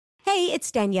Hey,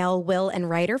 it's Danielle, Will, and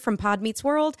Ryder from Pod Meets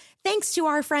World. Thanks to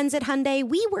our friends at Hyundai,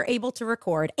 we were able to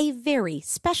record a very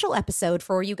special episode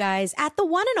for you guys at the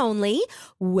one and only,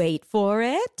 wait for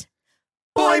it,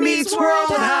 Boy Meets World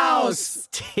House.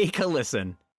 Take a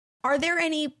listen. Are there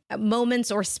any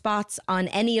moments or spots on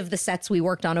any of the sets we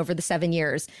worked on over the 7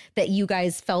 years that you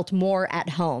guys felt more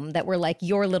at home, that were like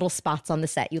your little spots on the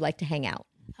set you like to hang out?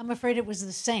 I'm afraid it was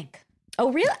the sink. Oh,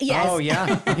 really? Yes. Oh,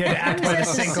 yeah. You had to act by the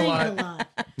sink a lot.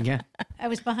 Yeah. I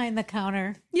was behind the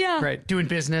counter. Yeah. Right. Doing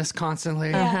business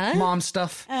constantly. Uh-huh. Mom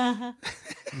stuff. And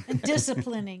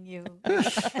disciplining you in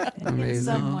Amazing.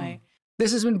 some way.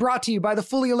 This has been brought to you by the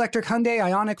fully electric Hyundai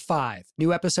Ioniq 5.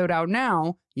 New episode out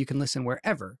now. You can listen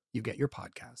wherever you get your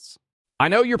podcasts. I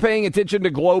know you're paying attention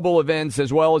to global events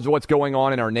as well as what's going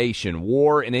on in our nation.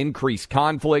 War and increased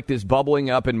conflict is bubbling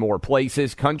up in more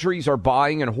places. Countries are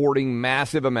buying and hoarding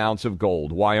massive amounts of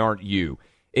gold. Why aren't you?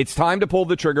 It's time to pull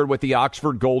the trigger with the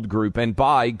Oxford Gold Group and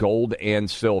buy gold and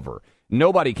silver.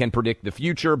 Nobody can predict the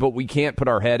future, but we can't put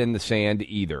our head in the sand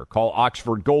either. Call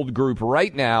Oxford Gold Group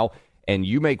right now, and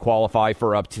you may qualify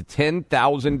for up to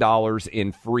 $10,000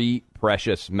 in free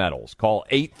precious metals. Call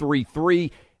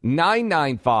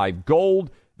 833-995-GOLD.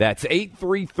 That's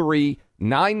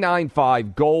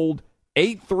 833-995-GOLD,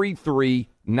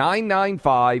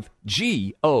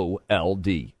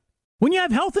 833-995-GOLD. When you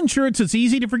have health insurance, it's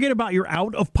easy to forget about your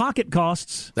out-of-pocket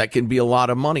costs. That can be a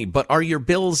lot of money, but are your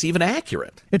bills even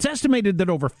accurate? It's estimated that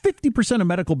over 50% of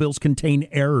medical bills contain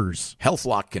errors.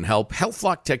 HealthLock can help.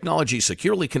 HealthLock technology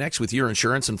securely connects with your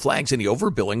insurance and flags any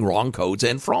overbilling, wrong codes,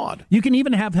 and fraud. You can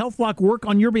even have HealthLock work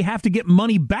on your behalf to get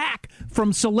money back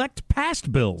from select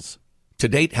past bills. To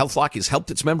date, HealthLock has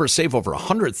helped its members save over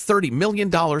 $130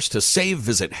 million. To save,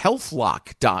 visit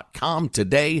healthlock.com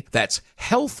today. That's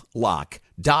healthlock.com.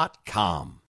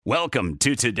 Welcome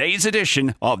to today's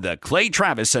edition of the Clay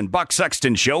Travis and Buck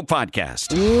Sexton Show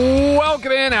podcast.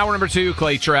 Welcome in, hour number 2,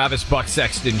 Clay Travis, Buck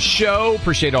Sexton Show.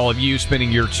 Appreciate all of you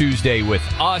spending your Tuesday with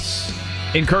us.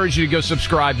 Encourage you to go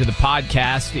subscribe to the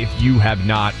podcast if you have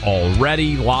not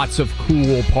already. Lots of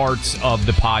cool parts of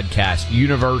the podcast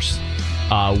universe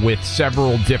with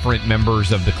several different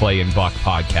members of the Clay and Buck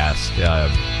podcast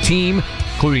team,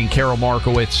 including Carol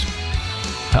Markowitz.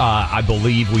 I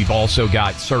believe we've also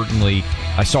got, certainly,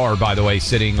 I saw her, by the way,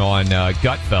 sitting on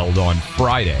Gutfeld on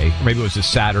Friday. Or maybe it was a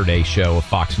Saturday show of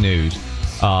Fox News.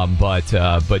 But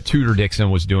Tudor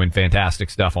Dixon was doing fantastic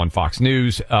stuff on Fox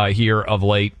News here of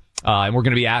late. And we're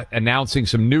going to be announcing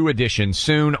some new additions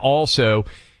soon. Also,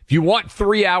 if you want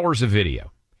 3 hours of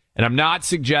video, and I'm not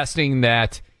suggesting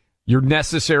that you're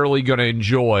necessarily going to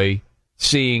enjoy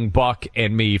seeing Buck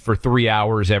and me for 3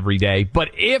 hours every day,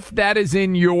 but if that is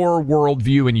in your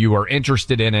worldview and you are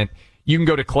interested in it, you can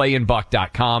go to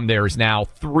clayandbuck.com. There is now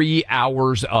 3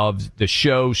 hours of the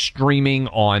show streaming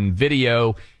on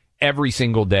video every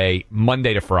single day,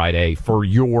 Monday to Friday, for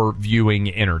your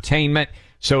viewing entertainment.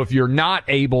 So if you're not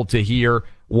able to hear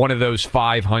one of those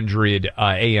 500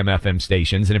 AM/FM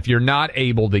stations, and if you're not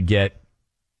able to get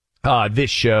this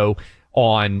show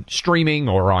on streaming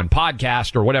or on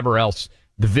podcast or whatever else,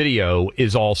 the video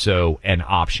is also an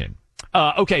option.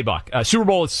 Okay, Buck. Super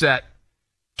Bowl is set.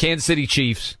 Kansas City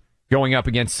Chiefs going up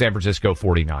against San Francisco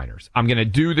 49ers. I'm going to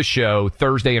do the show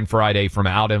Thursday and Friday from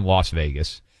out in Las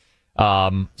Vegas.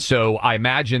 So I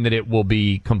imagine that it will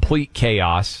be complete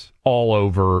chaos all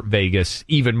over Vegas,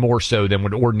 even more so than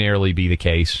would ordinarily be the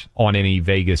case on any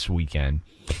Vegas weekend.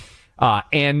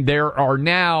 And there are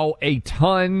now a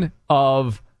ton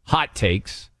of hot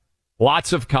takes,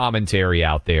 lots of commentary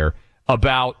out there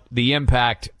about the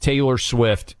impact Taylor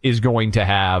Swift is going to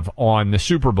have on the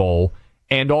Super Bowl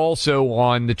and also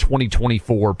on the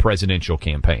 2024 presidential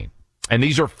campaign. And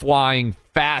these are flying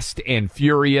fast and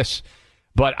furious.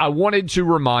 But I wanted to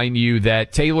remind you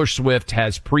that Taylor Swift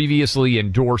has previously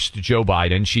endorsed Joe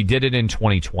Biden. She did it in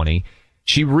 2020.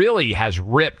 She really has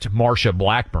ripped Marsha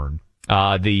Blackburn,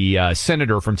 the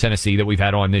senator from Tennessee that we've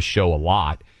had on this show a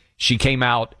lot. She came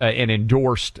out and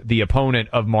endorsed the opponent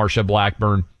of Marsha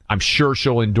Blackburn. I'm sure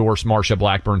she'll endorse Marsha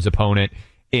Blackburn's opponent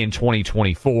in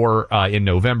 2024 in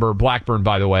November. Blackburn,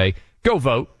 by the way, go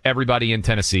vote, everybody in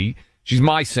Tennessee. She's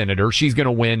my senator. She's going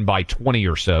to win by 20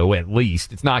 or so, at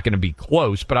least. It's not going to be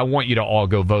close, but I want you to all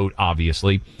go vote,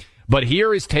 obviously. But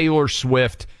here is Taylor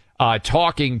Swift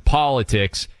talking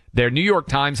politics. Their New York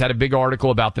Times had a big article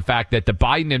about the fact that the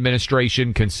Biden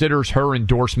administration considers her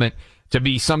endorsement to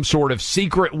be some sort of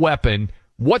secret weapon.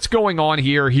 What's going on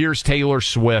here? Here's Taylor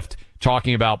Swift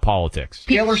talking about politics.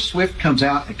 Taylor Swift comes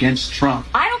out against Trump.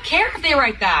 I don't care if they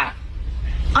write that.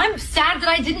 I'm sad that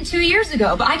I didn't 2 years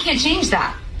ago, but I can't change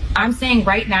that. I'm saying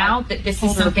right now that this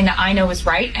is something that I know is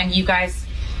right, and you guys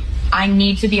I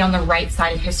need to be on the right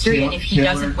side of history, and if he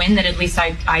doesn't win, then at least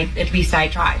I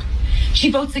tried.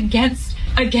 She votes against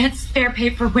fair pay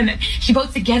for women. She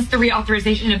votes against the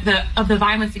reauthorization of the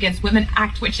Violence Against Women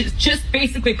Act, which is just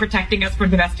basically protecting us from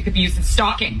domestic abuse and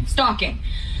stalking.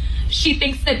 She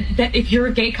thinks that if you're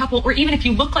a gay couple, or even if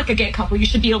you look like a gay couple, you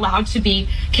should be allowed to be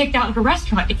kicked out of a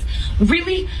restaurant. It's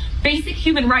really basic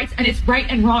human rights, and it's right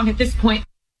and wrong at this point.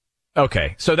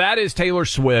 Okay, so that is Taylor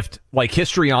Swift, like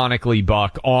histrionically,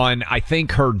 Buck, on, I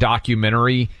think, her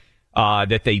documentary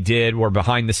that they did were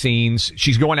behind the scenes.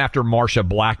 She's going after Marsha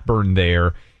Blackburn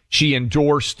there. She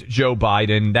endorsed Joe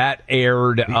Biden. That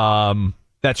aired,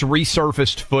 that's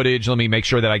resurfaced footage. Let me make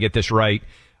sure that I get this right.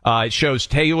 It shows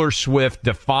Taylor Swift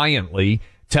defiantly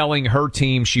telling her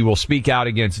team she will speak out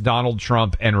against Donald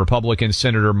Trump and Republican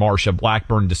Senator Marsha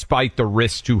Blackburn despite the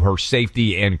risks to her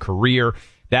safety and career.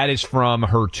 That is from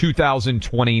her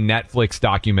 2020 Netflix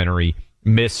documentary,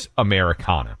 Miss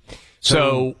Americana.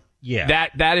 So yeah,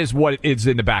 that is what is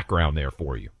in the background there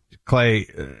for you. Clay,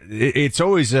 it's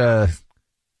always a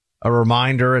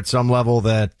reminder at some level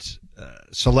that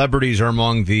celebrities are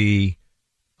among the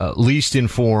least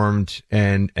informed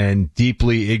and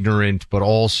deeply ignorant, but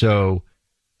also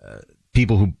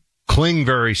people who cling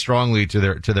very strongly to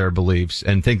their beliefs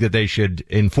and think that they should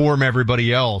inform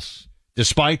everybody else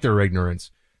despite their ignorance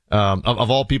of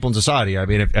all people in society. I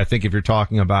mean, I think if you're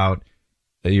talking about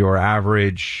your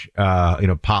average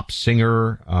pop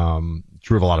singer,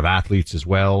 true of a lot of athletes as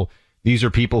well, these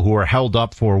are people who are held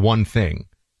up for one thing.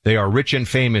 They are rich and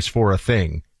famous for a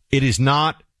thing. It is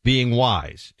not being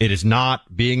wise. It is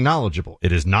not being knowledgeable.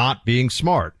 It is not being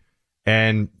smart.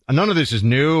 And none of this is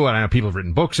new. And I know people have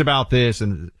written books about this.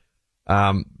 And,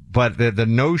 but the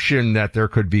notion that there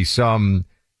could be some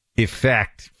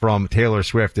effect from Taylor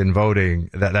Swift in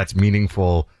voting that's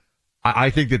meaningful,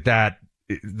 I think that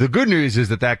the good news is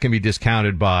that can be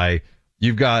discounted by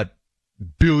you've got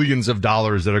billions of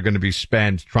dollars that are going to be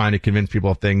spent trying to convince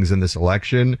people of things in this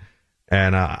election.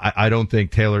 And I don't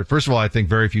think first of all, I think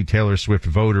very few Taylor Swift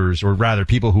voters, or rather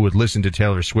people who would listen to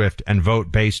Taylor Swift and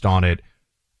vote based on it,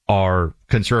 are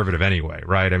conservative anyway,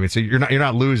 right? I mean, so you're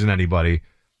not losing anybody.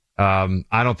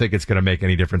 I don't think it's going to make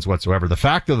any difference whatsoever. The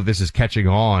fact though that this is catching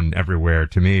on everywhere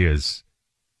to me is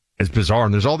bizarre.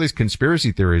 And there's all these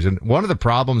conspiracy theories. And one of the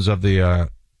problems of the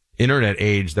internet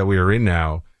age that we are in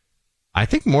now, I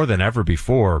think more than ever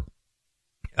before,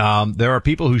 there are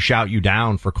people who shout you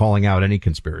down for calling out any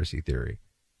conspiracy theory.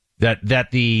 That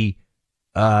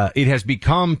it has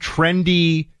become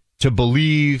trendy to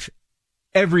believe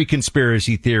every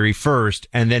conspiracy theory first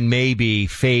and then maybe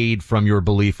fade from your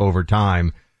belief over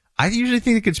time. I usually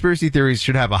think that conspiracy theories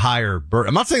should have a higher burden.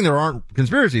 I'm not saying there aren't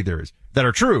conspiracy theories that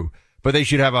are true, but they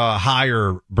should have a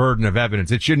higher burden of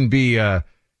evidence. It shouldn't be,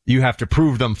 you have to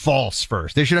prove them false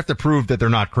first. They should have to prove that they're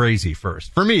not crazy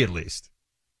first. For me, at least.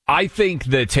 I think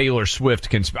the Taylor Swift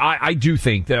I do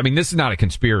think that, I mean, this is not a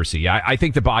conspiracy. I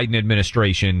think the Biden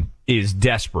administration is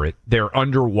desperate. They're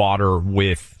underwater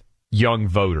with young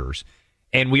voters.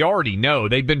 And we already know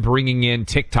they've been bringing in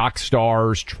TikTok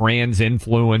stars, trans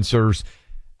influencers.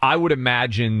 I would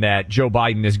imagine that Joe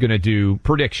Biden is going to do,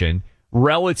 prediction,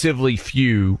 relatively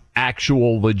few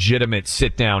actual legitimate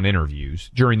sit-down interviews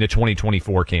during the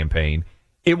 2024 campaign.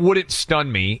 It wouldn't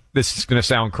stun me. This is going to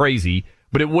sound crazy,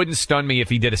 but it wouldn't stun me if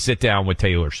he did a sit-down with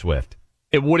Taylor Swift.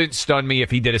 It wouldn't stun me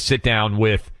if he did a sit-down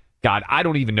with, God, I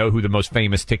don't even know who the most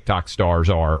famous TikTok stars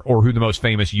are or who the most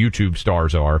famous YouTube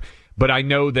stars are, but I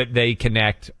know that they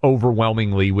connect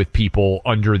overwhelmingly with people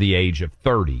under the age of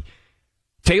 30.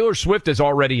 Taylor Swift is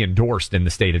already endorsed in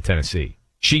the state of Tennessee.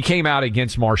 She came out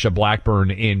against Marsha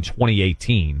Blackburn in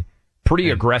 2018 pretty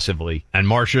aggressively. And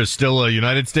Marsha is still a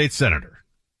United States Senator.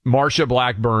 Marsha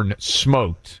Blackburn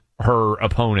smoked her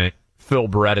opponent, Phil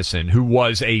Bredesen, who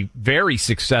was a very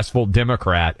successful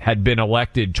Democrat, had been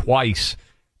elected twice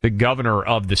the governor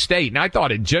of the state. And I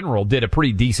thought in general did a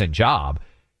pretty decent job.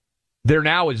 There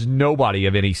now is nobody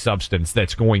of any substance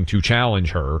that's going to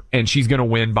challenge her, and she's going to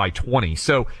win by 20.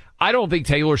 So I don't think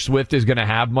Taylor Swift is going to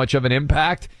have much of an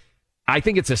impact. I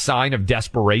think it's a sign of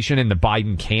desperation in the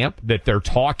Biden camp that they're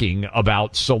talking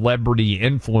about celebrity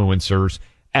influencers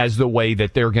as the way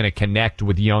that they're going to connect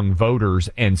with young voters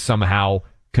and somehow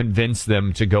convince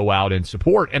them to go out and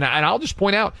support. And I'll just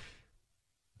point out,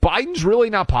 Biden's really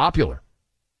not popular.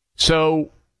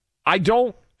 So I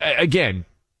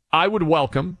would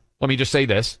welcome, let me just say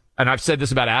this, and I've said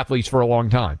this about athletes for a long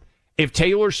time. If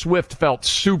Taylor Swift felt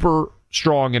super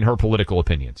strong in her political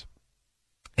opinions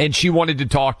and she wanted to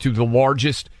talk to the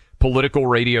largest political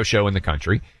radio show in the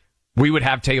country, we would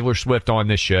have Taylor Swift on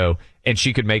this show and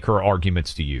she could make her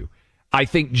arguments to you. I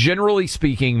think generally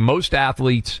speaking, most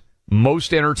athletes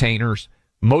most entertainers,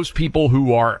 most people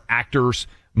who are actors,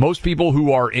 most people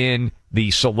who are in the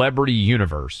celebrity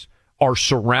universe are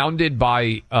surrounded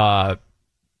by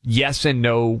yes and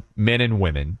no men and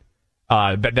women.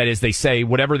 That is, they say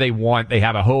whatever they want. They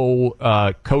have a whole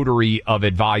coterie of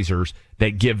advisors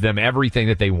that give them everything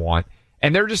that they want.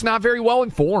 And they're just not very well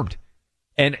informed.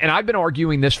 And I've been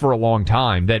arguing this for a long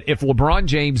time, that if LeBron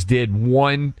James did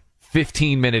one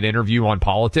 15-minute interview on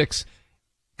politics,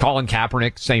 Colin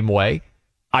Kaepernick, same way,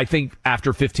 I think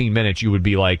after 15 minutes you would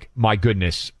be like, my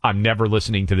goodness, I'm never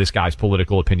listening to this guy's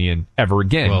political opinion ever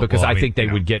again, because I think they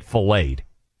would get filleted.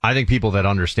 I think people that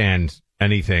understand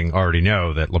anything already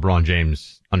know that LeBron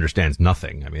James understands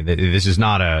nothing. I mean, this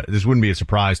wouldn't be a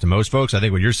surprise to most folks. I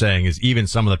think what you're saying is even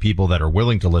some of the people that are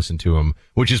willing to listen to him,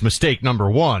 which is mistake number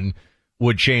one,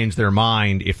 would change their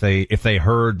mind if they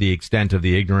heard the extent of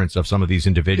the ignorance of some of these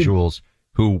individuals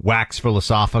who wax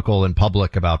philosophical in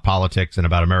public about politics and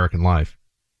about American life.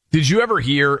 Did you ever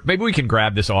hear, maybe we can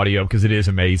grab this audio because it is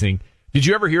amazing. Did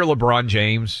you ever hear LeBron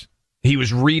James? He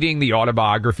was reading the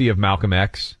autobiography of Malcolm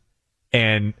X,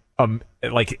 and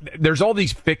there's all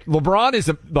these LeBron is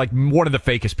one of the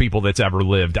fakest people that's ever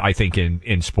lived, I think,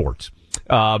 in sports.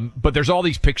 But there's all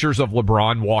these pictures of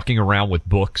LeBron walking around with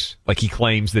books. Like, he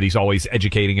claims that he's always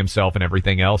educating himself and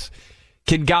everything else.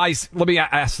 Let me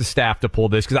ask the staff to pull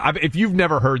this, because if you've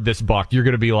never heard this, Buck, you're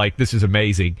going to be like, this is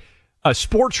amazing. A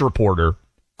sports reporter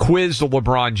quizzed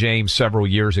LeBron James several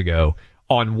years ago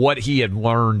on what he had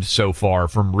learned so far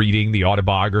from reading the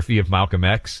autobiography of Malcolm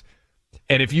X.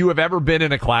 And if you have ever been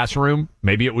in a classroom,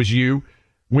 maybe it was you,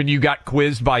 when you got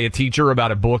quizzed by a teacher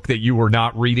about a book that you were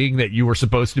not reading, that you were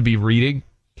supposed to be reading,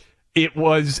 it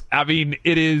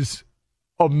is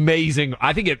amazing.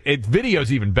 I think it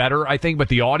video's even better, I think, but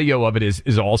the audio of it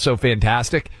is also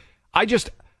fantastic.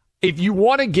 If you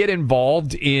want to get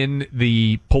involved in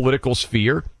the political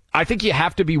sphere, I think you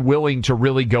have to be willing to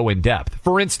really go in depth.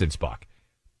 For instance, Buck,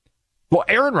 well,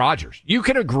 Aaron Rodgers, you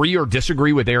can agree or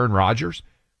disagree with Aaron Rodgers.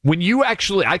 I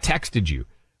texted you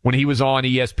when he was on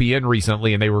ESPN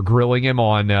recently and they were grilling him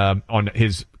on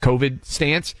his COVID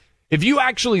stance. If you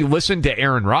actually listen to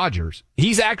Aaron Rodgers,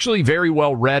 he's actually very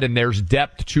well read and there's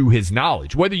depth to his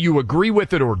knowledge. Whether you agree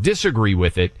with it or disagree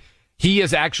with it, he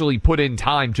has actually put in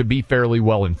time to be fairly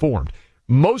well informed.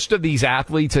 Most of these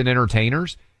athletes and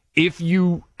entertainers, if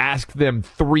you ask them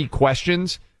 3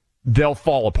 questions, they'll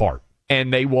fall apart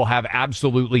and they will have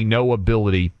absolutely no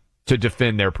ability to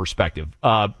defend their perspective.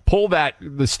 Pull that,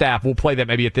 the staff, we'll play that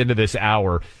maybe at the end of this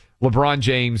hour. LeBron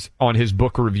James on his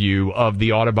book review of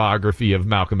the autobiography of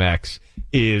Malcolm X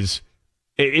it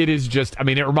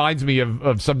reminds me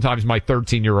of sometimes my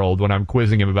 13-year-old when I'm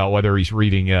quizzing him about whether he's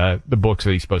reading the books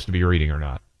that he's supposed to be reading or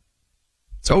not.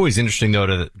 It's always interesting, though,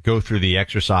 to go through the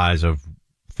exercise of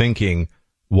thinking,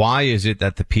 why is it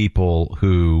that the people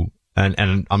who,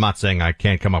 and I'm not saying I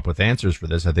can't come up with answers for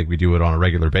this, I think we do it on a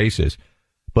regular basis,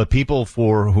 but people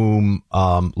for whom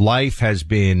life has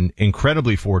been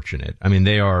incredibly fortunate. I mean,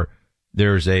 they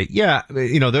always say,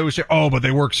 oh, but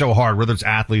they work so hard, whether it's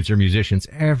athletes or musicians.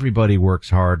 Everybody works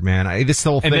hard, man. This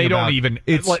whole thing, and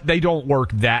they don't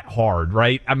work that hard,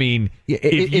 right? I mean,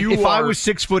 if I was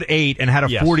 6'8" and had a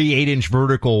 48-inch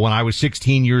vertical when I was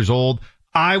 16 years old,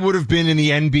 I would have been in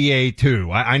the NBA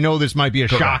too. I know this might be a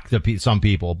shock to some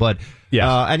people, but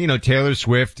Taylor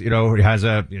Swift, she has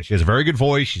a very good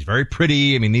voice. She's very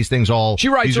pretty. I mean, these things all. She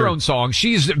writes her own songs.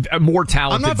 She's more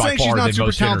talented. I'm not saying she's not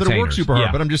super talented or works super hard,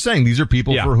 yeah. But I'm just saying these are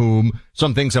people for whom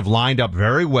some things have lined up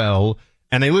very well,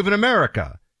 and they live in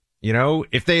America.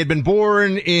 If they had been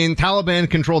born in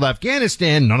Taliban-controlled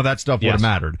Afghanistan, none of that stuff would have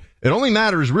mattered. It only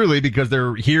matters really because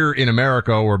they're here in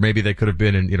America, or maybe they could have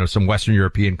been in, some Western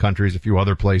European countries, a few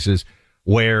other places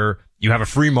where you have a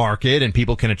free market and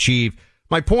people can achieve.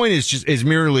 My point is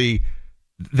merely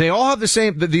they all have the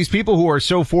same, these people who are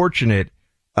so fortunate,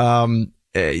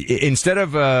 instead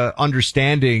of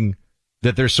understanding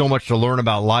that there's so much to learn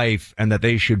about life and that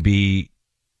they should be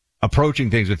approaching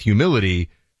things with humility,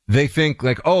 they think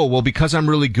like, oh, well, because I'm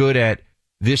really good at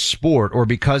this sport or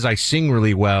because I sing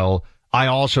really well, I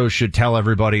also should tell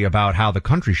everybody about how the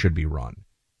country should be run.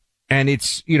 And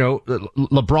it's,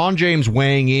 LeBron James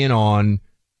weighing in on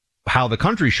how the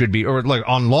country should be, or like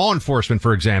on law enforcement,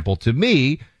 for example, to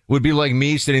me would be like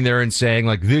me sitting there and saying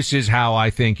like, this is how I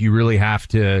think you really have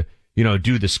to,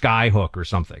 do the sky hook or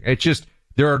something. It's just,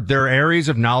 there are areas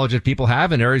of knowledge that people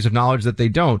have and areas of knowledge that they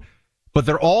don't, but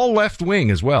they're all left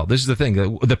wing as well. This is the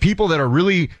thing. The people that are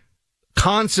really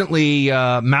constantly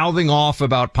mouthing off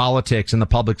about politics in the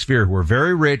public sphere, who are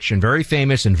very rich and very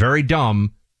famous and very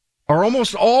dumb, are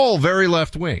almost all very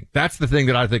left wing. That's the thing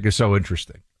that I think is so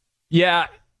interesting. Yeah,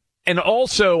 And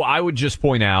also, I would just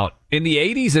point out, in the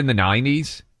 80s and the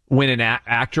 90s, when an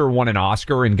actor won an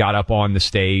Oscar and got up on the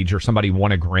stage, or somebody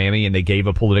won a Grammy and they gave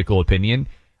a political opinion,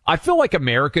 I feel like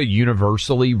America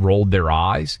universally rolled their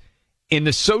eyes. In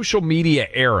the social media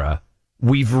era,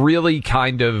 we've really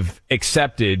kind of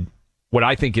accepted what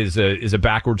I think is a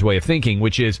backwards way of thinking,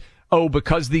 which is, oh,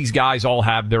 because these guys all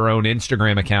have their own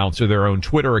Instagram accounts or their own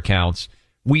Twitter accounts,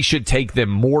 we should take them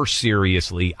more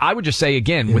seriously. I would just say,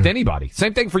 again, with anybody,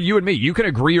 same thing for you and me. You can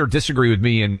agree or disagree with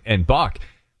me and Buck.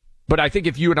 But I think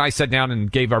if you and I sat down and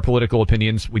gave our political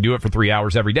opinions, we do it for 3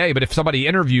 hours every day. But if somebody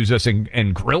interviews us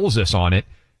and grills us on it,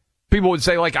 people would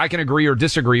say, like, I can agree or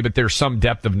disagree, but there's some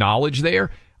depth of knowledge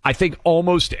there. I think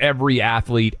almost every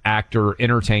athlete, actor,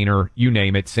 entertainer, you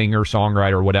name it, singer,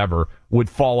 songwriter, whatever, would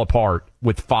fall apart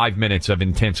with 5 minutes of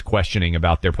intense questioning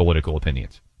about their political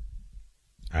opinions.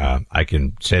 I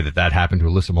can say that happened to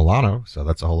Alyssa Milano, so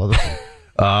that's a whole other thing.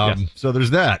 Yes. So there's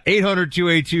that.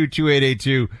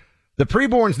 800-282-2882. The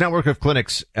Preborn's network of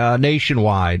clinics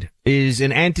nationwide is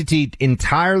an entity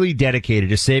entirely dedicated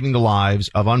to saving the lives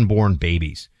of unborn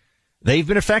babies. They've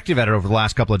been effective at it over the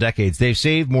last couple of decades. They've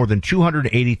saved more than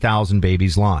 280,000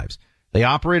 babies' lives. They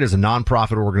operate as a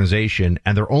nonprofit organization,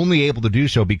 and they're only able to do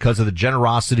so because of the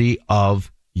generosity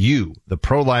of you, the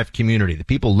pro-life community, the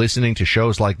people listening to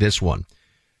shows like this one.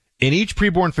 In each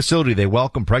preborn facility, they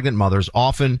welcome pregnant mothers,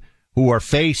 often who are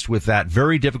faced with that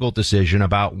very difficult decision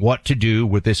about what to do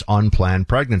with this unplanned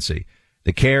pregnancy.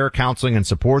 The care, counseling, and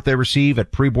support they receive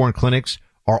at preborn clinics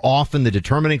are often the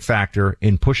determining factor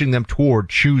in pushing them toward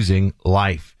choosing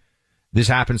life. This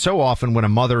happens so often when a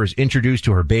mother is introduced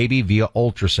to her baby via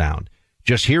ultrasound.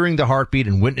 Just hearing the heartbeat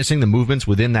and witnessing the movements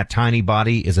within that tiny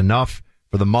body is enough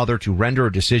for the mother to render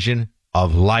a decision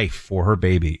of life for her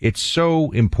baby. It's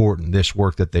so important, this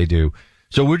work that they do.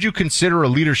 So would you consider a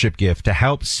leadership gift to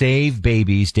help save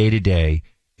babies day to day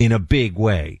in a big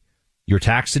way? Your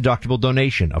tax-deductible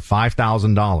donation of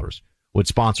 $5,000 would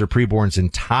sponsor Preborn's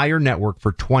entire network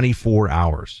for 24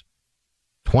 hours.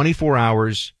 24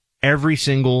 hours, every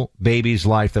single baby's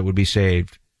life that would be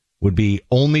saved would be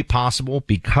only possible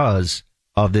because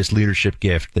of this leadership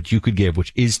gift that you could give,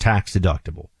 which is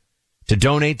tax-deductible. To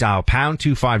donate, dial pound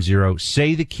 250,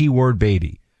 say the keyword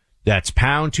baby. That's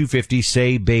pound 250,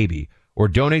 say baby. Or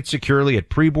donate securely at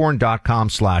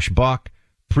preborn.com/buck,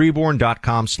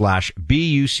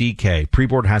 preborn.com/BUCK.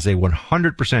 Preborn has a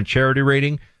 100% charity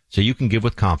rating, so you can give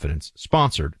with confidence.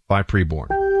 Sponsored by Preborn.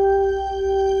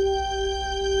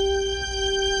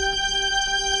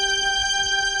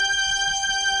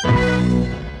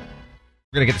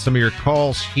 We're going to get to some of your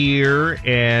calls here,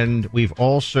 and we've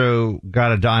also got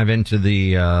to dive into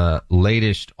the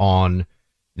latest on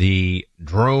the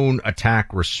drone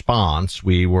attack response.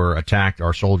 We were attacked,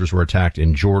 our soldiers were attacked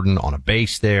in Jordan on a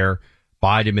base there.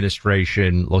 Biden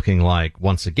administration looking like,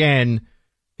 once again,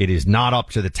 it is not up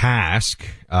to the task.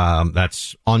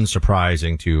 That's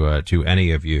unsurprising to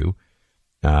any of you.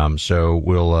 So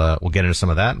we'll get into some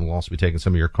of that, and we'll also be taking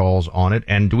some of your calls on it.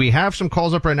 And do we have some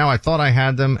calls up right now? I thought I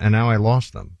had them, and now I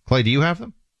lost them. Clay, do you have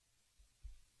them?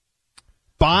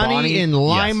 Bonnie in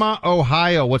Lima, yes.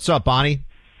 Ohio. What's up, Bonnie?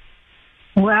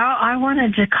 Well, I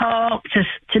wanted to call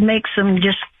to make some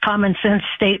just common sense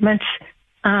statements.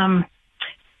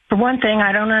 For one thing,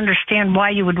 I don't understand why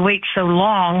you would wait so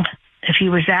long if he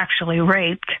was actually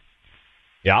raped.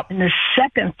 Yep. And the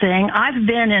second thing, I've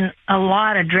been in a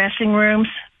lot of dressing rooms,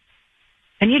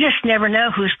 and you just never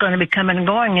know who's going to be coming and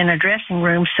going in a dressing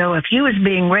room. So if you was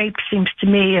being raped, seems to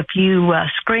me if you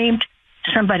screamed,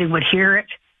 somebody would hear it.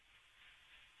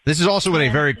 This is also in a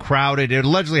very crowded, it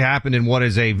allegedly happened in what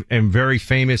is a very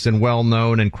famous and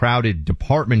well-known and crowded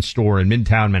department store in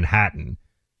Midtown Manhattan.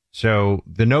 So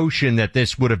the notion that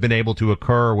this would have been able to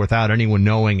occur without anyone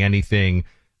knowing anything,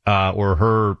 or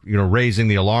her, raising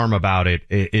the alarm about it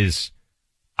is,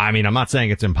 I mean, I'm not saying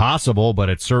it's impossible, but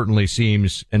it certainly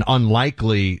seems an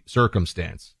unlikely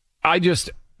circumstance. I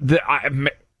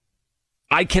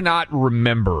cannot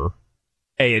remember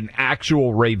an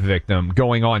actual rape victim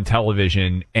going on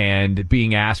television and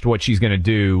being asked what she's going to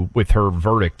do with her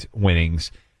verdict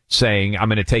winnings, saying, I'm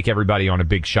going to take everybody on a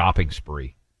big shopping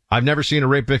spree. I've never seen a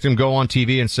rape victim go on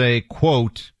TV and say,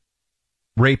 quote,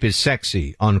 rape is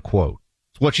sexy, unquote.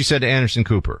 It's what she said to Anderson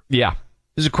Cooper. Yeah.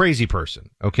 This is a crazy person,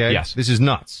 okay? Yes. This is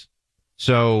nuts.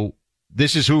 So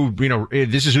this is who,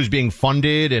 this is who's being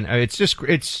funded, and it's just,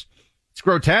 it's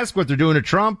grotesque what they're doing to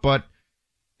Trump, but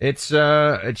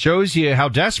it shows you how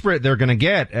desperate they're going to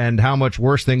get and how much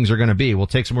worse things are going to be. We'll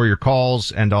take some more of your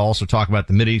calls, and I'll also talk about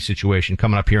the Mideast situation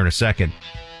coming up here in a second.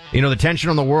 You know, the tension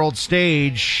on the world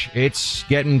stage, it's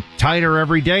getting tighter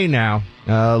every day now.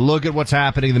 Look at what's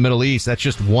happening in the Middle East. That's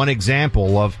just one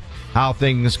example of how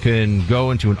things can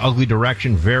go into an ugly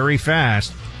direction very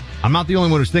fast. I'm not the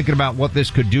only one who's thinking about what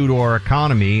this could do to our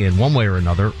economy in one way or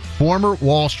another. Former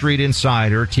Wall Street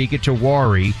insider Tika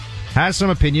Tiwari has some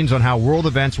opinions on how world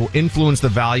events will influence the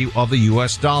value of the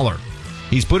U.S. dollar.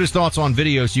 He's put his thoughts on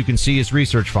video so you can see his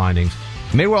research findings.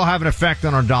 It may well have an effect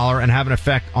on our dollar and have an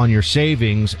effect on your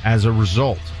savings as a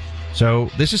result. So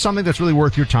this is something that's really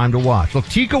worth your time to watch. Look,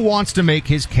 Tika wants to make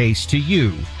his case to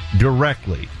you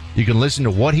directly. You can listen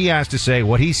to what he has to say,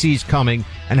 what he sees coming,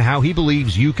 and how he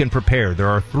believes you can prepare. There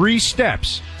are 3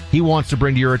 steps he wants to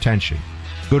bring to your attention.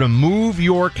 Go to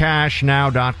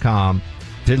moveyourcashnow.com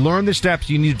to learn the steps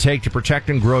you need to take to protect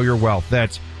and grow your wealth.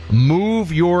 That's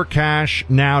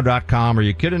moveyourcashnow.com, or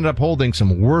you could end up holding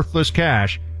some worthless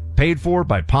cash paid for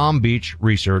by Palm Beach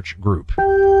Research Group.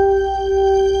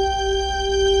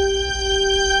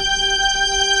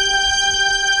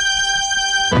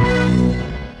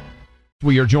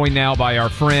 We are joined now by our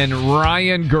friend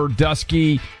Ryan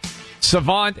Girdusky,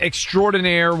 savant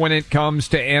extraordinaire when it comes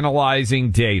to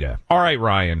analyzing data. All right,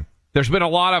 Ryan, there's been a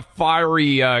lot of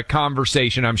fiery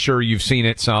conversation. I'm sure you've seen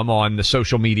it some on the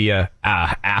social media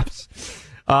apps.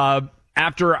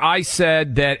 After I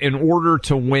said that in order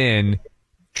to win,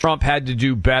 Trump had to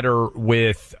do better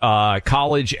with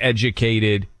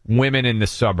college-educated women in the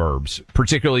suburbs,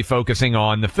 particularly focusing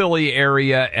on the Philly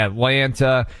area,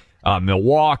 Atlanta,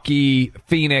 Milwaukee,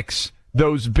 Phoenix,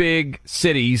 those big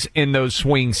cities in those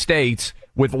swing states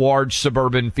with large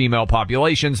suburban female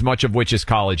populations, much of which is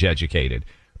college educated.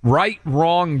 Right,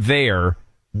 wrong there.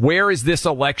 Where is this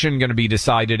election going to be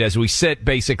decided as we sit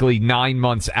basically 9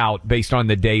 months out based on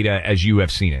the data as you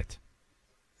have seen it?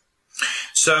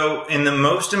 So in the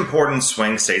most important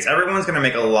swing states, everyone's going to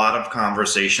make a lot of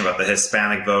conversation about the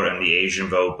Hispanic vote and the Asian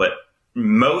vote, but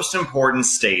most important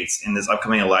states in this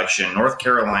upcoming election, North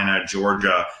Carolina,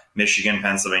 Georgia, Michigan,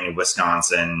 Pennsylvania,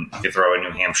 Wisconsin, you could throw in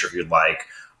New Hampshire if you'd like,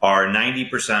 are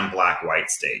 90% black-white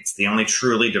states. The only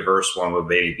truly diverse one would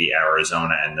maybe be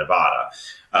Arizona and Nevada.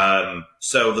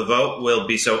 So the vote will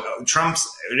be,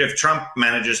 if Trump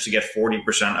manages to get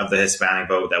 40% of the Hispanic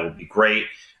vote, that would be great.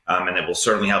 And it will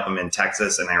certainly help him in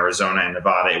Texas and Arizona and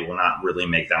Nevada. It will not really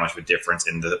make that much of a difference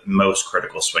in the most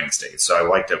critical swing states. So I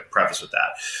like to preface with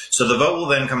that. So the vote will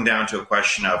then come down to a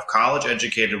question of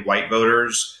college-educated white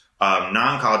voters,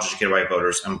 non-college-educated white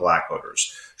voters, and black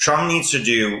voters. Trump needs to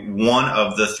do one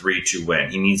of the 3 to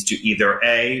win. He needs to either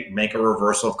A, make a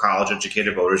reversal of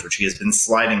college-educated voters, which he has been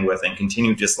sliding with and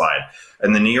continue to slide.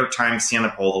 In the New York Times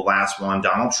Siena poll, the last one,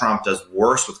 Donald Trump does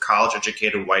worse with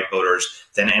college-educated white voters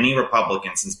than any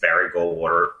Republican since Barry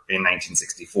Goldwater in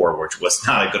 1964, which was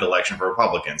not a good election for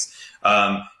Republicans.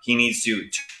 He needs to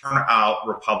turn out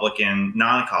Republican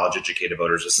non-college-educated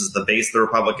voters. This is the base of the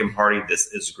Republican Party. This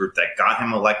is a group that got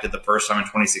him elected the first time in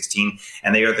 2016,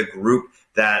 and they are the group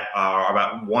that are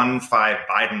about 1-5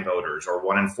 Biden voters or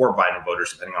 1 in 4 Biden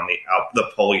voters, depending on the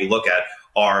poll you look at,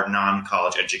 are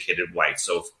non-college educated whites.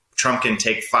 So if Trump can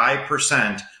take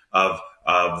 5% of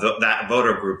that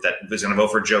voter group that is going to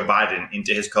vote for Joe Biden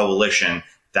into his coalition,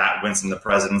 that wins him the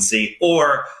presidency,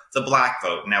 or the black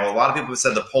vote. Now, a lot of people have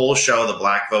said the polls show the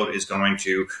black vote is going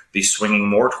to be swinging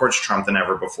more towards Trump than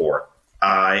ever before.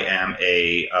 I am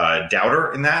a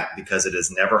doubter in that because it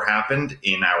has never happened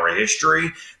in our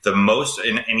history. The most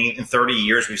in 30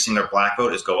 years we've seen their black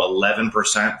vote is go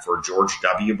 11% for George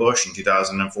W. Bush in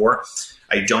 2004.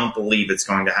 I don't believe it's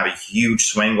going to have a huge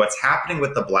swing. What's happening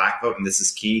with the black vote, and this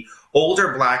is key,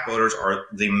 older black voters are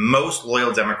the most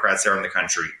loyal Democrats there in the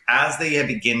country. As they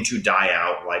begin to die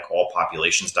out, like all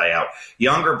populations die out,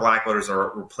 younger black voters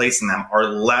are replacing them are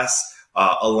less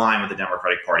align with the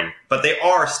Democratic Party, but they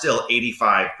are still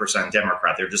 85%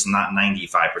 Democrat. They're just not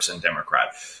 95%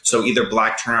 Democrat. So either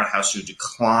black turnout has to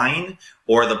decline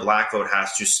or the black vote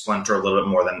has to splinter a little bit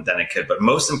more than it could. But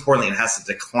most importantly, it has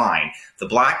to decline. The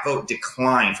black vote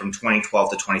declined from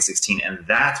 2012 to 2016, and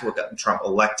that's what got Trump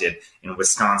elected in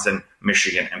Wisconsin,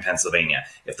 Michigan, and Pennsylvania.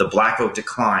 If the black vote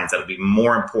declines, that'll be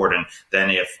more important than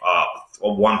if a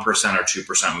 1% or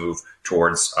 2% move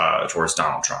towards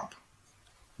Donald Trump.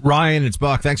 Ryan, it's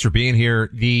Buck. Thanks for being here.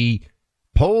 The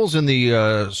polls in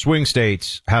the swing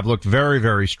states have looked very,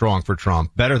 very strong for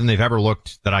Trump, better than they've ever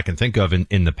looked that I can think of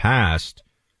in the past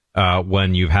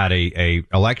when you've had a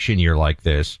election year like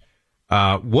this.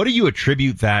 What do you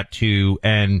attribute that to?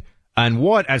 And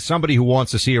what, as somebody who wants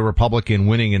to see a Republican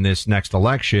winning in this next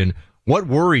election, what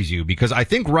worries you? Because I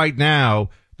think right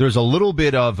now there's a little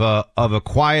bit of a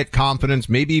quiet confidence,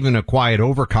 maybe even a quiet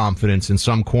overconfidence in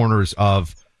some corners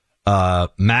of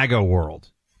MAGA world.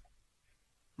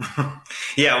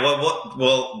 Yeah,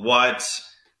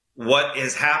 what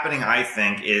is happening, I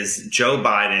think, is Joe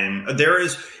Biden.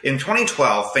 In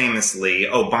 2012, famously,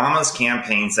 Obama's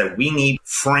campaign said we need to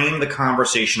frame the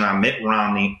conversation on Mitt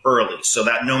Romney early so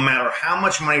that no matter how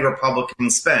much money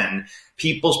Republicans spend,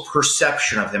 people's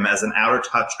perception of him as an out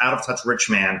of touch rich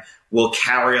man will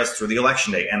carry us through the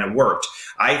election day. And it worked.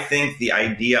 I think the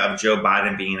idea of Joe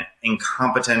Biden being an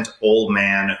incompetent old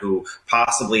man who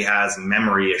possibly has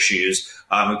memory issues,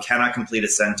 who cannot complete a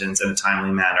sentence in a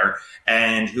timely manner,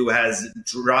 and who has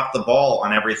dropped the ball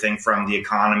on everything from the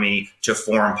economy to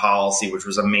foreign policy, which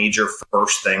was a major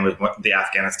first thing with the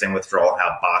Afghanistan withdrawal,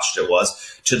 how botched it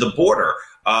was, to the border.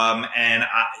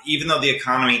 Even though the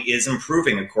economy is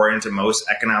improving according to most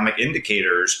economic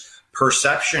indicators,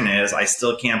 perception is I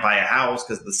still can't buy a house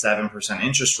because of the 7%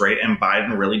 interest rate, and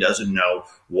Biden really doesn't know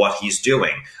what he's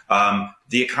doing.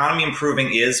 The economy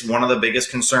improving is one of the biggest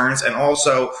concerns. And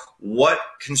also what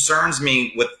concerns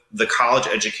me with the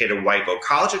college-educated white vote.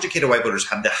 College-educated white voters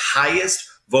have the highest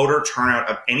voter turnout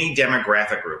of any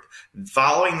demographic group.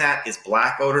 Following that is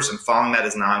black voters, and following that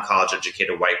is non-college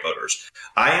educated white voters.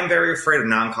 I am very afraid of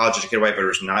non-college educated white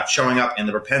voters not showing up, and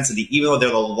the propensity, even though they're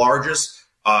the largest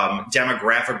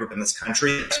demographic group in this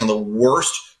country, it's one of the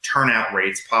worst turnout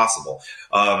rates possible.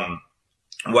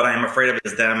 What I am afraid of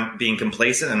is them being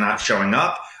complacent and not showing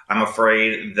up. I'm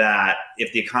afraid that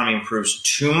if the economy improves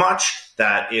too much,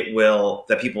 that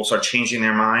people start changing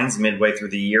their minds midway through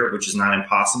the year, which is not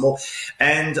impossible.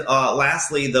 And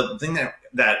lastly, the thing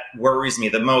that worries me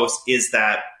the most is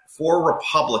that for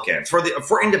Republicans,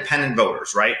 for independent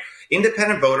voters, right?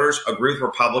 Independent voters agree with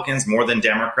Republicans more than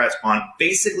Democrats on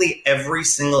basically every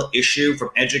single issue, from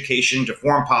education to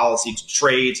foreign policy to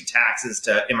trade to taxes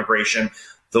to immigration.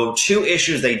 The two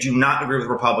issues they do not agree with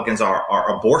Republicans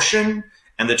are abortion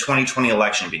and the 2020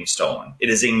 election being stolen. It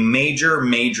is a major,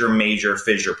 major, major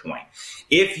fissure point.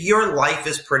 If your life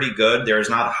is pretty good, there is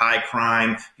not high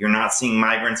crime, you're not seeing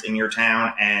migrants in your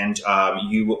town, and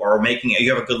you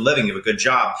have a good living, you have a good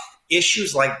job,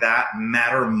 issues like that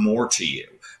matter more to you.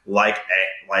 Like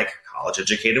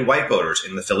college-educated white voters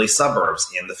in the Philly suburbs,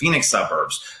 in the Phoenix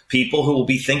suburbs, people who will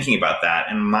be thinking about that.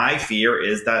 And my fear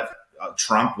is that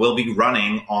Trump will be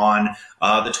running on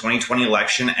the 2020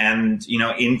 election, and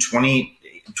in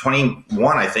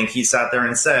 2021, I think he sat there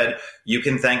and said, "You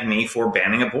can thank me for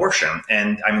banning abortion."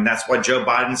 And I mean, that's why Joe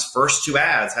Biden's first two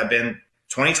ads have been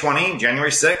 2020,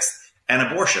 January 6th, and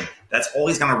abortion. That's all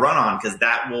he's going to run on, because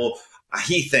that will,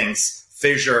 he thinks,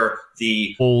 fissure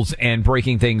the polls and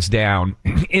breaking things down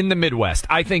in the Midwest.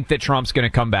 I think that Trump's going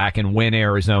to come back and win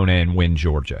Arizona and win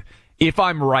Georgia. If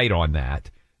I'm right on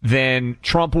that, then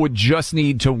Trump would just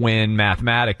need to win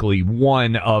mathematically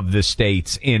one of the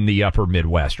states in the upper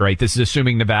Midwest, right? This is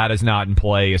assuming Nevada's not in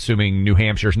play, assuming New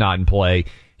Hampshire's not in play.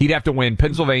 He'd have to win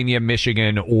Pennsylvania,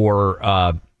 Michigan,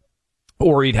 or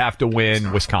he'd have to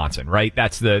win Wisconsin, right?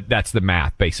 That's the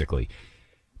math, basically.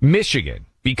 Michigan,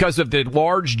 because of the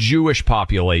large Jewish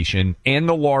population and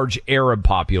the large Arab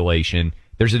population,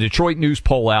 there's a Detroit News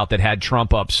poll out that had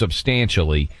Trump up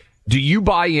substantially. Do you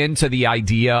buy into the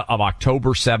idea of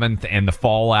October 7th and the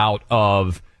fallout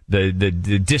of the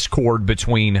discord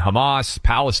between Hamas,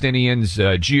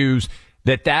 Palestinians, Jews,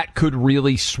 that could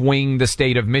really swing the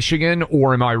state of Michigan,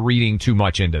 or am I reading too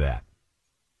much into that?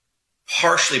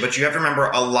 Partially, but you have to remember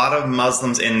a lot of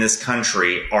Muslims in this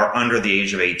country are under the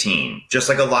age of 18, just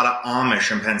like a lot of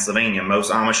Amish in Pennsylvania.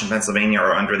 Most Amish in Pennsylvania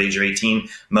are under the age of 18.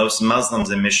 Most Muslims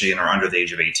in Michigan are under the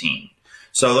age of 18.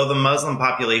 So though the Muslim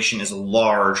population is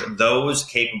large, those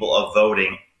capable of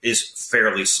voting is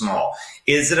fairly small.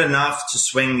 Is it enough to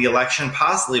swing the election?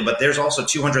 Possibly, but there's also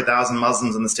 200,000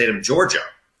 Muslims in the state of Georgia.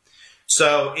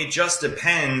 So it just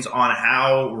depends on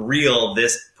how real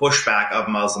this pushback of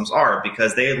Muslims are,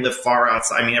 because they live far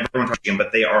outside. I mean, everyone talking,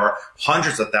 but they are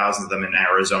hundreds of thousands of them in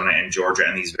Arizona and Georgia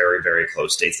and these very, very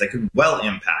close states that could well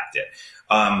impact it.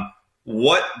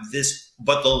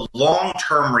 But the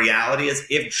long-term reality is,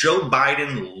 if Joe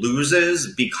Biden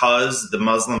loses because the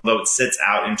Muslim vote sits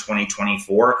out in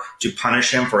 2024 to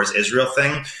punish him for his Israel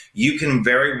thing, you can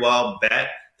very well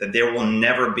bet that there will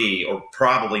never be, or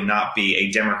probably not be,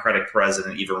 a Democratic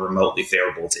president even remotely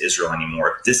favorable to Israel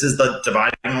anymore. This is the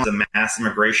dividing line, the mass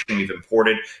immigration. We've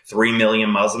imported 3 million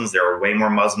Muslims. There are way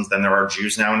more Muslims than there are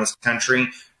Jews now in this country.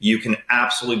 You can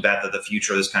absolutely bet that the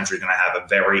future of this country is going to have a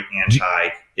very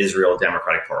anti-Israel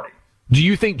Democratic Party. Do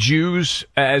you think Jews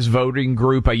as voting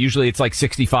group, usually it's like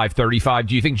 65-35,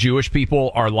 do you think Jewish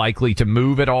people are likely to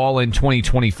move at all in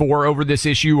 2024 over this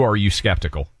issue, or are you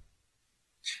skeptical?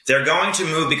 They're going to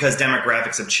move because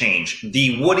demographics have changed.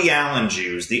 The Woody Allen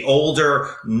Jews, the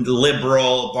older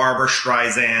liberal Barbra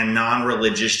Streisand,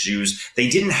 non-religious Jews, they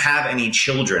didn't have any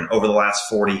children over the last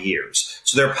 40 years.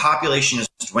 So their population is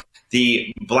dwindling.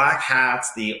 The black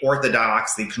hats, the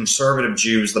Orthodox, the conservative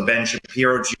Jews, the Ben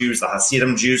Shapiro Jews, the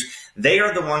Hasidim Jews, they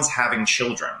are the ones having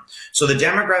children. So the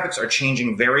demographics are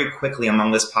changing very quickly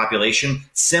among this population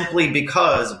simply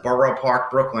because Borough Park,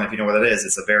 Brooklyn, if you know where that is,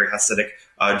 it's a very Hasidic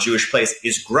Jewish place,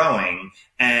 is growing,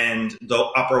 and the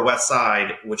Upper West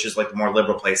Side, which is like the more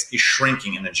liberal place, is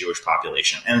shrinking in the Jewish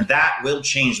population. And that will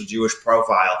change the Jewish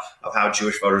profile of how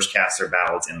Jewish voters cast their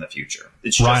ballots in the future.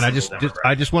 It's just Ryan,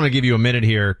 I just want to give you a minute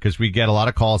here because we get a lot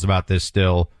of calls about this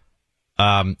still.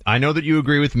 I know that you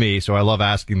agree with me, so I love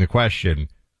asking the question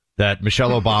that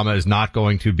Michelle Obama is not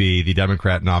going to be the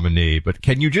Democrat nominee. But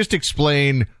can you just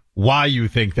explain why you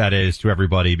think that is to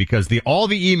everybody? Because all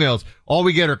the emails, all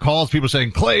we get are calls, people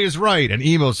saying Clay is right, and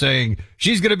emails saying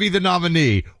she's going to be the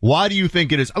nominee. Why do you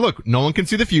think it is? Look, no one can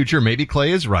see the future. Maybe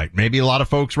Clay is right. Maybe a lot of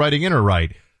folks writing in are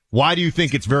right. Why do you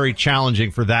think it's very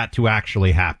challenging for that to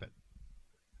actually happen?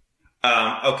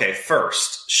 Okay,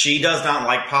 first, she does not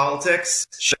like politics.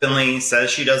 Finley says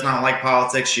she does not like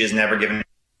politics. She has never given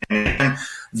anything.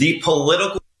 The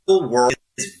political world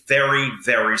is very,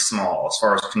 very small as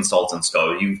far as consultants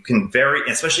go. You can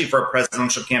especially for a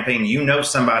presidential campaign, you know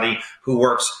somebody who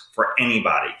works for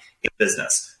anybody in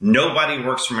business. Nobody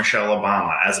works for Michelle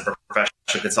Obama as a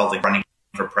professional consultant running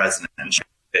for president. She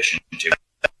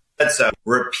said so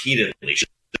repeatedly. She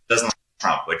doesn't like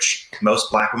Trump, which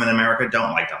most black women in America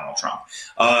don't like Donald Trump.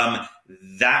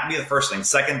 That'd be the first thing.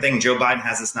 Second thing, Joe Biden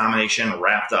has this nomination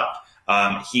wrapped up.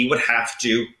 He would have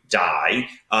to die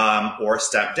or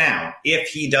step down. If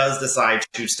he does decide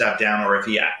to step down, or if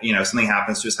he, something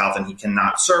happens to his health and he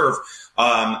cannot serve,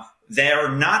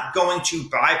 they're not going to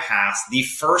bypass the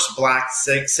first black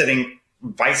sitting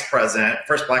vice president,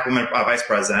 first black woman vice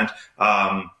president,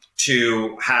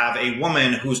 to have a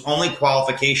woman whose only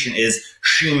qualification is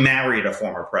she married a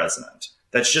former president.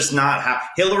 That's just not how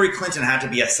Hillary Clinton had to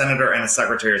be a senator and a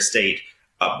secretary of state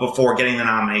before getting the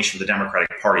nomination for the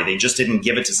Democratic Party. They just didn't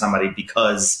give it to somebody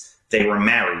because they were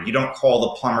married. You don't call the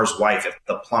plumber's wife if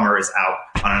the plumber is out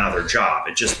on another job.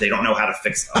 They don't know how to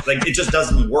fix it. It just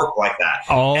doesn't work like that.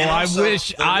 Oh, also,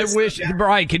 I wish,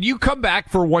 Brian, can you come back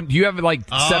for one? Do you have 7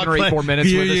 or 8 more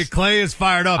minutes with us? Clay is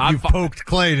fired up. You've poked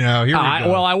Clay now. Here we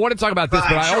go. Well, I want to talk about this,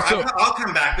 but I'll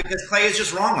come back because Clay is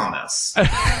just wrong on this.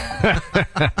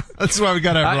 That's why we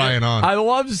got to have Ryan on. I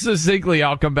love succinctly,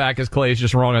 I'll come back as Clay is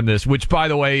just wrong on this, which, by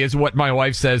the way, is what my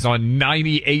wife says on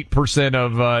 98%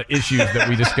 of issues that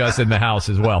we discuss in the house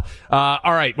as well.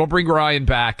 All right, we'll bring Ryan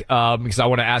back because I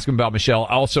want to ask him about Michelle.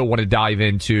 I also want to dive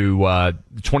into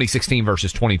 2016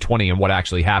 versus 2020 and what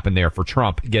actually happened there for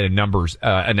Trump, get a numbers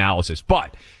analysis.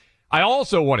 But I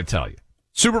also want to tell you,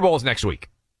 Super Bowl is next week,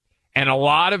 and a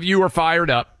lot of you are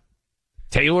fired up.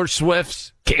 Taylor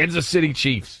Swift's Kansas City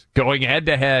Chiefs going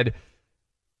head-to-head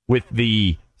with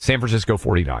the San Francisco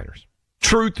 49ers.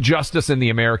 Truth, justice, and the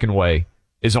American way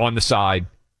is on the side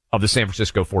of the San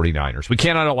Francisco 49ers. We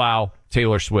cannot allow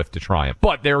Taylor Swift to triumph.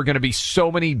 But there are going to be so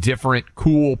many different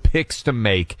cool picks to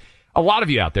make. A lot of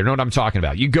you out there know what I'm talking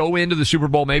about. You go into the Super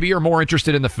Bowl, maybe you're more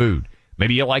interested in the food.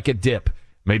 Maybe you like a dip.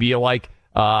 Maybe you like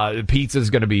pizza's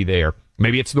going to be there.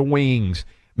 Maybe it's the wings.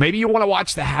 Maybe you want to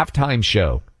watch the halftime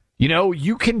show.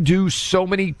 You can do so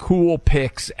many cool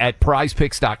picks at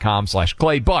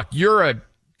prizepicks.com/Clay. Buck,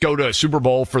 go to a Super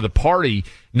Bowl for the party,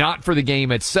 not for the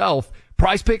game itself.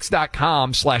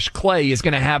 PrizePicks.com/Clay is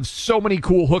going to have so many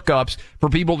cool hookups for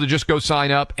people to just go sign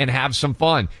up and have some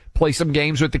fun. Play some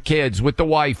games with the kids, with the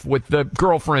wife, with the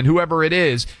girlfriend, whoever it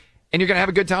is, and you're going to have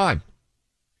a good time.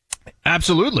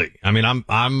 Absolutely. I mean,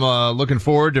 I'm looking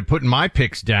forward to putting my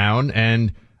picks down,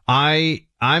 and I'm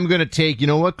going to take, you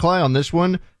know what, Clay, on this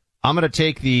one, I'm going to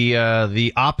take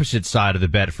the opposite side of the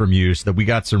bet from you so that we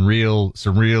got some real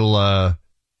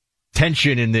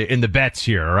tension in the bets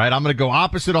here. All right. I'm going to go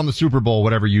opposite on the Super Bowl,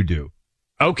 whatever you do.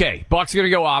 Okay. Buck's going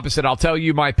to go opposite. I'll tell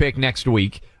you my pick next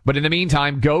week. But in the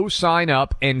meantime, go sign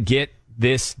up and get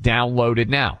this downloaded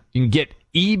now. You can get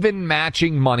even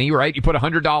matching money, right? You put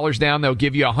 $100 down. They'll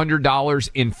give you $100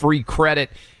 in free credit.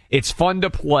 It's fun to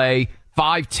play.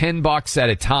 $5-10 at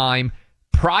a time.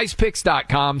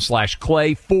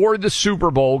 PrizePicks.com/Clay for the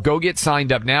Super Bowl. Go get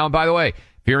signed up now. And by the way,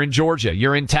 if you're in Georgia,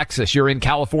 you're in Texas, you're in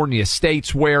California,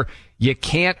 states where you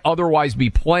can't otherwise be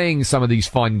playing some of these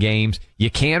fun games, you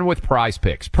can with Prize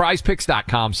Picks.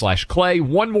 PrizePicks.com/Clay.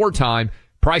 One more time,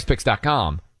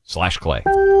 PrizePicks.com/Clay.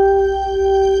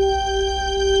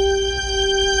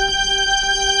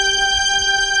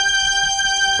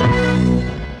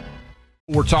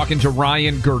 We're talking to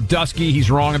Ryan Girdusky.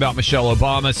 He's wrong about Michelle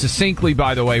Obama. Succinctly,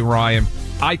 by the way, Ryan,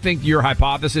 I think your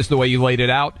hypothesis, the way you laid it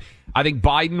out, I think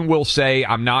Biden will say,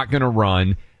 I'm not going to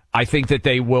run. I think that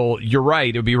they will, you're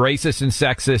right, it would be racist and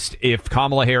sexist if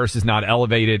Kamala Harris is not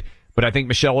elevated. But I think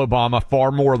Michelle Obama,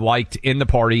 far more liked in the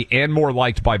party and more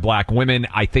liked by black women.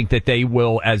 I think that they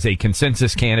will, as a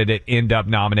consensus candidate, end up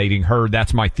nominating her.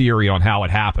 That's my theory on how it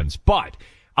happens. But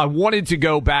I wanted to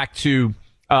go back to,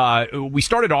 we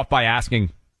started off by asking.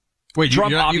 Wait, you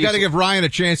got to give Ryan a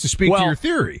chance to speak to your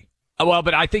theory. Well,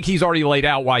 but I think he's already laid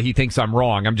out why he thinks I'm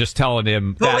wrong. I'm just telling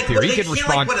him that theory. He can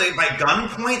respond. By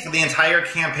gunpoint for the entire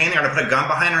campaign, they're going to put a gun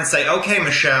behind her and say, okay,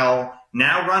 Michelle,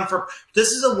 now run for.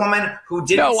 This is a woman who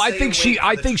didn't. No, I think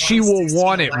she will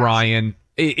want it, Ryan.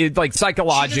 It like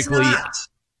psychologically.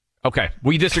 Okay,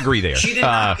 we disagree there. She did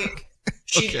not.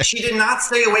 She did not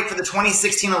stay awake for the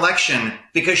 2016 election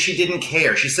because she didn't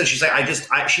care. She said, she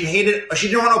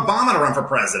didn't want Obama to run for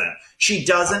president. She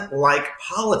doesn't like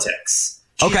politics.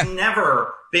 She's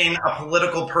never been a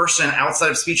political person outside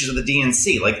of speeches of the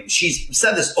DNC. Like, she's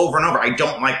said this over and over. I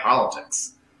don't like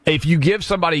politics. If you give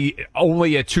somebody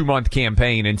only a 2-month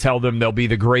campaign and tell them they'll be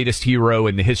the greatest hero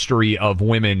in the history of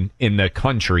women in the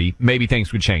country, maybe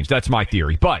things would change. That's my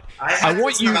theory. But I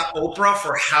want you about Oprah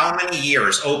for how many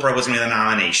years Oprah was going to be the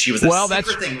nominee. She was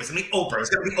secret thing. It was going to be Oprah. It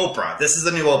was going to be Oprah. This is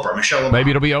the new Oprah, Michelle Obama.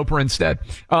 Maybe it'll be Oprah instead.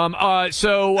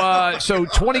 So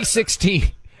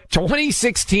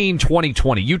 2016,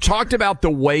 2020. You talked about the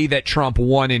way that Trump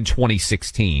won in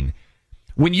 2016.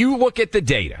 When you look at the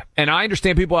data, and I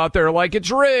understand people out there are like, it's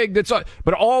rigged,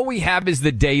 but all we have is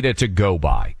the data to go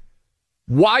by.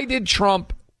 Why did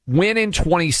Trump win in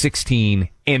 2016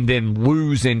 and then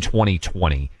lose in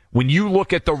 2020? When you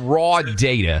look at the raw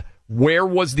data, where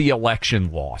was the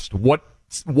election lost? What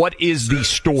is the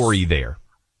story there?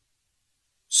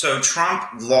 So Trump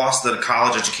lost the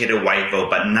college-educated white vote,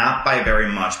 but not by very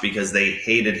much because they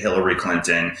hated Hillary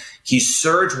Clinton. He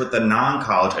surged with the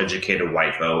non-college-educated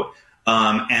white vote.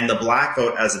 And the black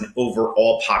vote as an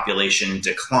overall population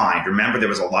declined. Remember, there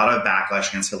was a lot of backlash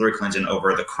against Hillary Clinton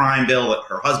over the crime bill that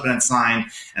her husband had signed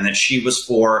and that she was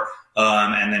for.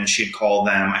 And then she'd called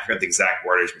them, I forget the exact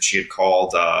wordage, but she had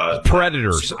called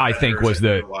predators, I think was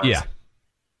the, yeah.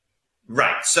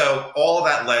 Right. So all of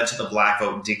that led to the black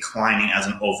vote declining as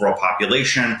an overall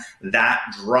population. That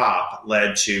drop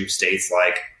led to states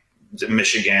like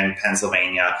Michigan,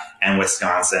 Pennsylvania, and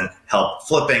Wisconsin, helped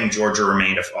flipping. Georgia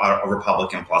remained a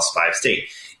Republican plus 5 state.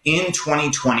 In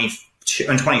 2020,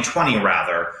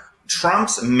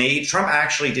 Trump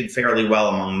actually did fairly well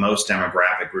among most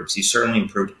demographic groups. He certainly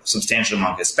improved substantially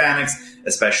among Hispanics,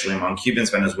 especially among Cubans,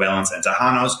 Venezuelans, and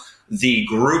Tejanos. The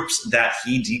groups that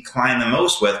he declined the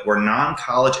most with were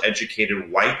non-college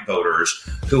educated white voters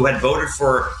who had voted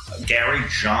for Gary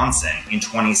Johnson in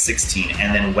 2016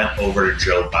 and then went over to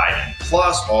Joe Biden.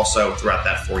 Plus, also throughout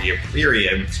that 4-year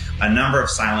period, a number of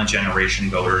silent generation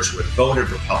voters who had voted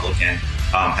Republican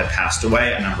had passed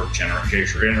away. A number of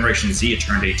Generation Z had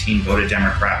turned 18, voted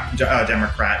Democrat.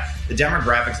 The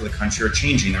demographics of the country are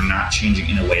changing. They're not changing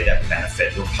in a way that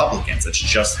benefit Republicans. That's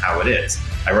just how it is.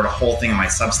 I wrote a whole thing in my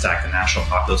Substack, the National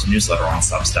Populist Newsletter on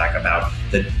Substack, about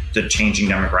the changing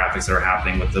demographics that are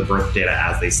happening with the birth data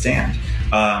as they stand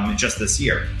just this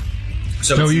year.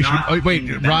 So you should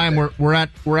wait, Ryan.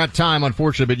 We're at time,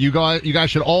 unfortunately, but you guys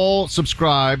should all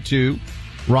subscribe to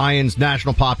Ryan's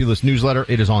National Populist Newsletter.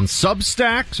 It is on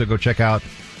Substack, so go check out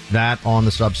that on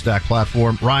the Substack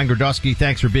platform. Ryan Girdusky,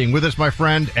 thanks for being with us, my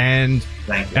friend. And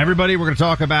everybody, we're going to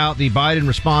talk about the Biden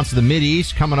response to the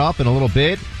Mideast coming up in a little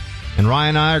bit. And Ryan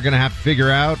and I are going to have to figure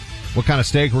out what kind of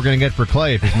steak we're going to get for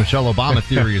Clay if his Michelle Obama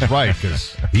theory is right,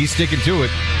 because he's sticking to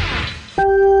it.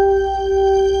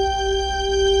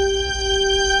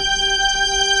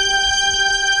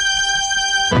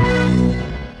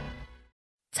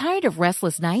 Tired of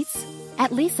restless nights?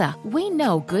 At Leesa, we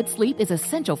know good sleep is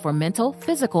essential for mental,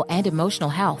 physical, and emotional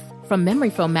health. From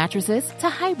memory foam mattresses to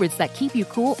hybrids that keep you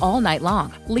cool all night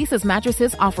long, Leesa's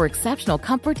mattresses offer exceptional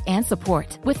comfort and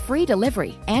support with free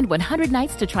delivery and 100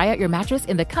 nights to try out your mattress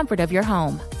in the comfort of your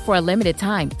home. For a limited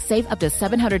time, save up to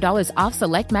 $700 off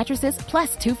select mattresses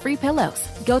plus 2 free pillows.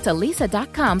 Go to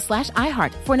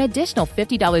leesa.com/iHeart for an additional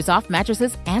 $50 off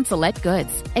mattresses and select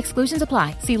goods. Exclusions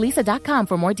apply. See leesa.com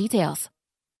for more details.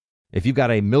 If you've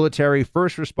got a military,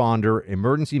 first responder,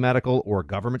 emergency medical, or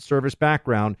government service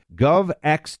background,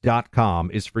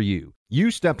 GovX.com is for you. You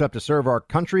stepped up to serve our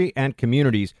country and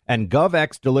communities, and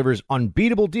GovX delivers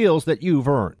unbeatable deals that you've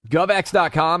earned.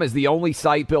 GovX.com is the only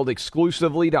site built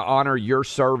exclusively to honor your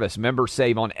service. Members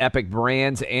save on epic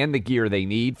brands and the gear they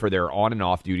need for their on- and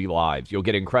off-duty lives. You'll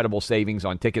get incredible savings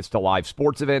on tickets to live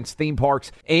sports events, theme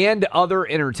parks, and other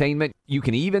entertainment. You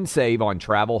can even save on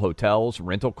travel, hotels,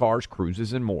 rental cars,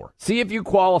 cruises, and more. See if you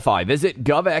qualify. Visit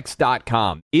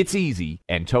GovX.com. It's easy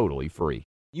and totally free.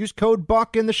 Use code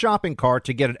BUCK in the shopping cart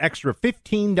to get an extra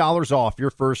 $15 off your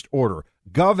first order.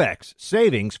 GovX,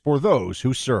 savings for those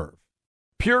who serve.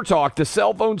 Pure Talk, the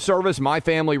cell phone service my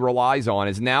family relies on,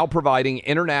 is now providing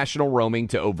international roaming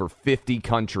to over 50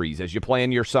 countries. As you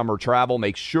plan your summer travel,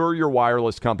 make sure your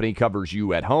wireless company covers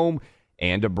you at home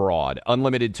and abroad.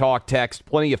 Unlimited talk, text,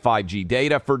 plenty of 5G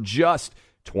data for just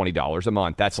 $20 a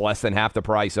month. That's less than half the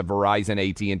price of Verizon,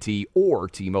 AT&T, or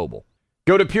T-Mobile.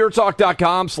 Go to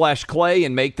puretalk.com/Clay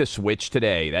and make the switch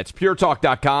today. That's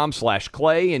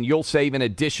puretalk.com/Clay, and you'll save an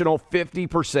additional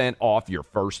 50% off your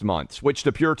first month. Switch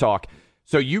to Pure Talk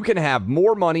so you can have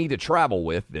more money to travel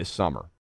with this summer.